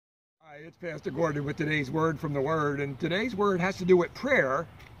Hi, it's Pastor Gordon with today's word from the Word, and today's word has to do with prayer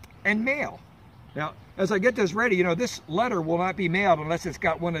and mail. Now, as I get this ready, this letter will not be mailed unless it's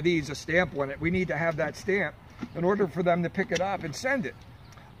got one of these, a stamp on it. We need to have that stamp in order for them to pick it up and send it.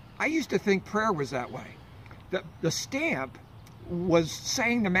 I used to think prayer was that way. The stamp was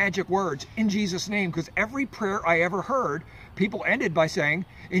saying the magic words, in Jesus' name, because every prayer I ever heard, people ended by saying,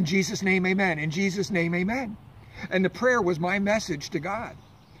 in Jesus' name, amen, in Jesus' name, amen. And the prayer was my message to God.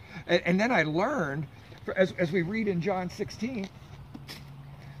 And then I learned, as we read in John 16,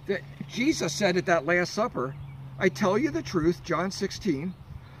 that Jesus said at that Last Supper, I tell you the truth, John 16,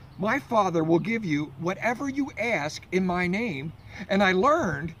 my Father will give you whatever you ask in my name. And I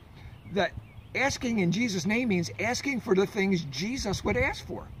learned that asking in Jesus' name means asking for the things Jesus would ask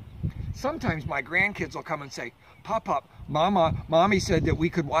for. Sometimes my grandkids will come and say, Pop, Mommy said that we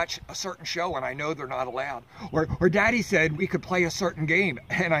could watch a certain show and I know they're not allowed. Or Daddy said we could play a certain game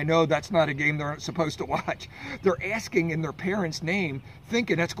and I know that's not a game they're supposed to watch. They're asking in their parents' name,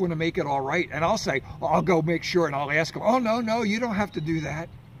 thinking that's going to make it all right. And I'll say, I'll go make sure, and I'll ask them, oh, no, you don't have to do that.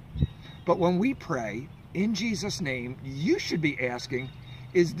 But when we pray in Jesus' name, you should be asking,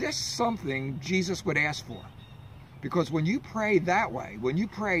 is this something Jesus would ask for? Because when you pray that way, when you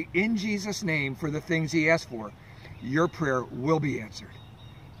pray in Jesus' name for the things he asked for, your prayer will be answered.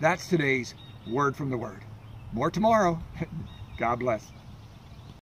 That's today's word from the Word. More tomorrow. God bless.